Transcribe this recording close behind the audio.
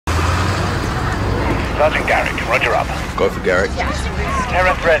Sergeant Garrick, roger up. Go for Garrick.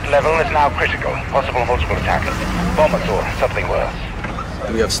 Terror threat level is now critical. Possible multiple attackers. Bombers or something worse.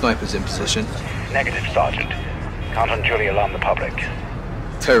 Do we have snipers in position? Negative, Sergeant. Can't unduly alarm the public.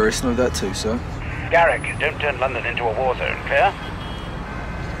 Terrorists know that too, sir. Garrick, don't turn London into a war zone, clear?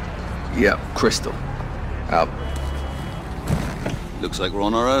 Yeah, Crystal. Out. Looks like we're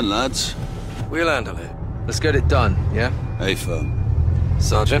on our own, lads. We'll handle it. Let's get it done, yeah? Hey, firm.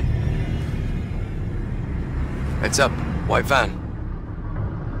 Sergeant? Heads up. White van.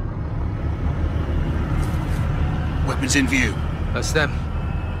 Weapons in view. That's them.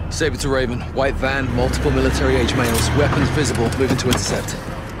 Saber to Raven. White van, multiple military-age males. Weapons visible. Moving to intercept.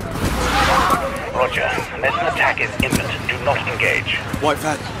 Roger. Unless an attack is imminent, do not engage. White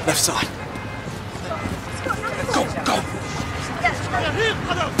van, left side. Go, go!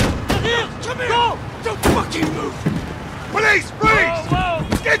 Come here! Go! Don't fucking move! Police, freeze! Whoa,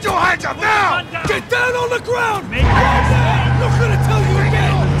 whoa. Get your hands up now! Get down on the ground! Not gonna tell you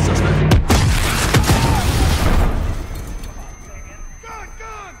again!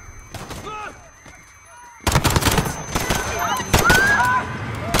 Gun!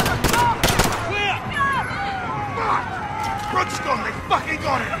 Brooks gone! They fucking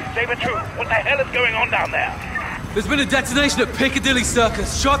got him! Saber 2, what the hell is going on down there? There's been a detonation at Piccadilly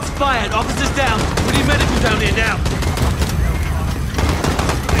Circus. Shots fired. Officers down. We need medical down here now.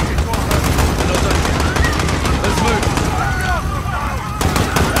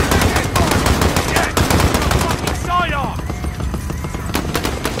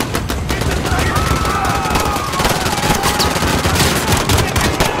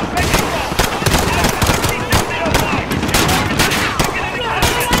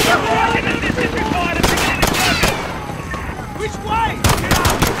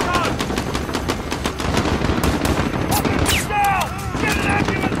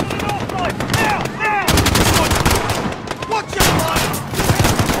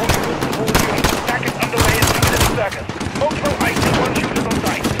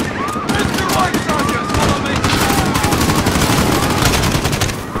 Let's move.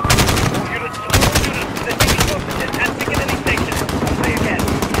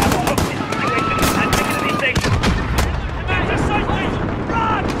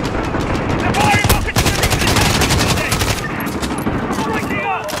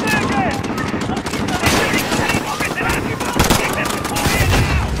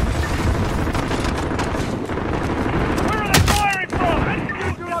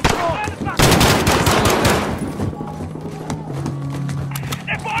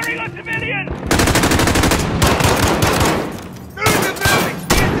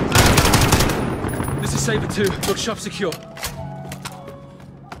 Saber 2, bookshop secure.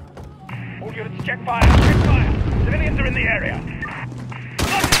 All units, check fire! Check fire! Civilians are in the area.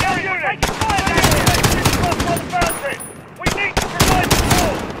 We need to provide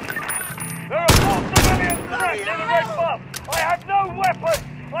support! There are 4 civilians trapped in the red bus! I have no weapons!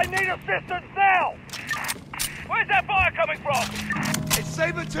 I need assistance now! Where's that fire coming from? It's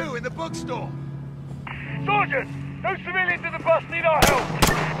Saber 2 in the bookstore. Sergeant! Those civilians in the bus need our help!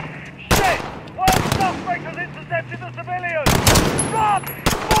 Shit! One of the suspects has intercepted the civilians! Run!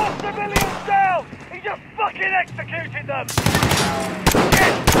 4 civilians down! He just fucking executed them!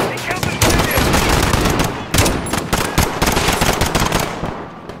 Yes! He killed the civilians!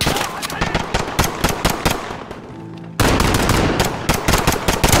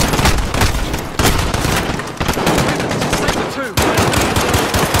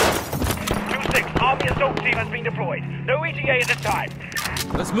 Army assault team has been deployed. No ETA at this time.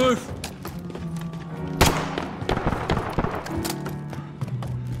 Let's move.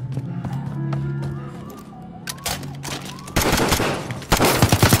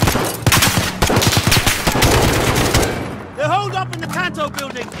 They're holed up in the Canto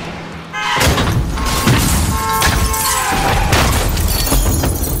building.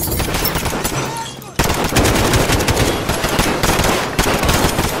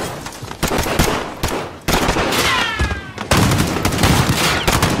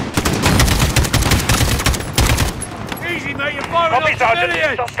 Copy,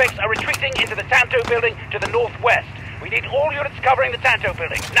 Sergeant. Suspects are retreating into the Tanto building to the northwest. We need all units covering the Tanto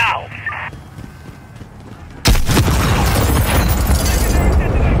building, now!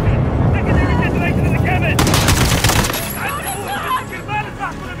 Secondary detonation in the cabin!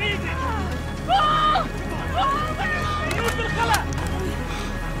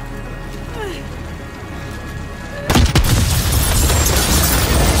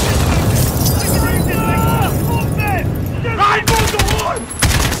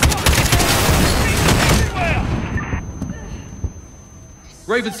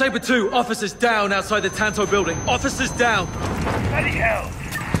 Raven, Saber 2, officers down outside the Tanto building. Officers down! Bloody hell!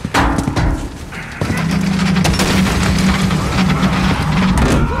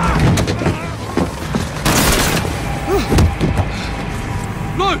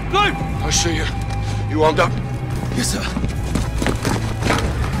 No! No! I see you. You armed up? Yes, sir.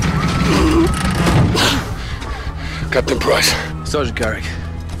 Captain Price, Sergeant Carrick.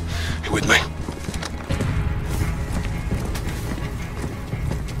 you with me?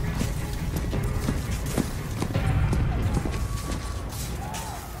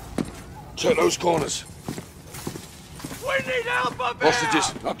 Check those corners. We need help up here!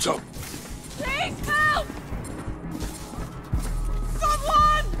 Hostages, up top. Please help!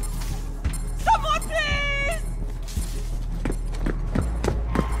 Someone! Someone, please!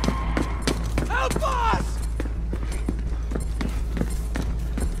 Help us!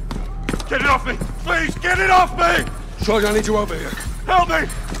 Get it off me! Please, get it off me! Sergeant, I need you over here. Help me!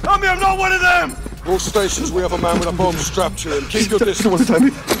 Help me, I'm not one of them! All stations, we have a man with a bomb strapped to him. Keep your distance. Don't want to tell me.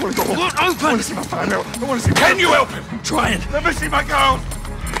 I want to go home. Look, open! I want to see my family. I want to see... Can you help him? I'm trying. Let me see my girl!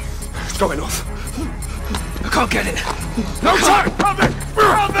 It's going off. I can't get it. No time! Help me!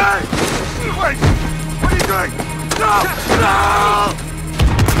 Help me! Wait! What are you doing? No!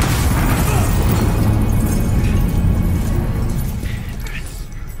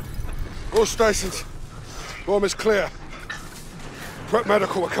 No! All stations. Bomb is clear. Prep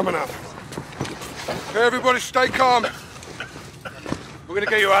medical, we're coming out. Okay, everybody stay calm. We're gonna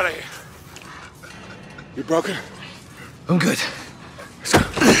get you out of here. You broken? I'm good.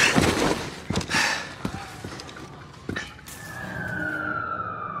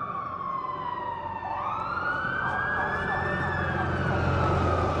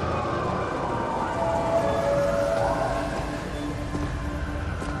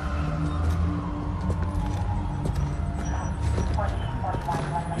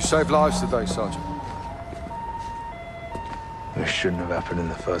 You saved lives today, Sergeant. It shouldn't have happened in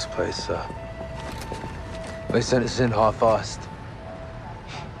the first place, sir. They sent us in half-assed.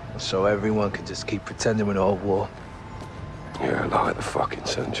 So everyone could just keep pretending we're not at war. Yeah, like the fucking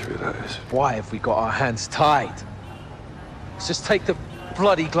century, that is. Why have we got our hands tied? Let's just take the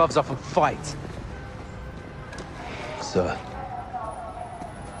bloody gloves off and fight. Sir.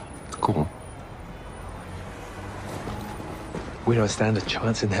 Go on. We don't stand a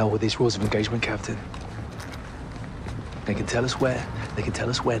chance in hell with these rules of engagement, Captain. They can tell us where, they can tell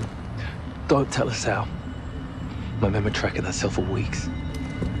us when. Don't tell us how. I remember tracking that cell for weeks.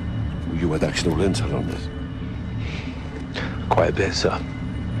 You had actionable intel on this? Quite a bit, sir.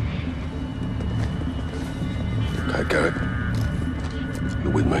 Okay, Garrett.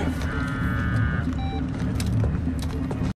 You're with me.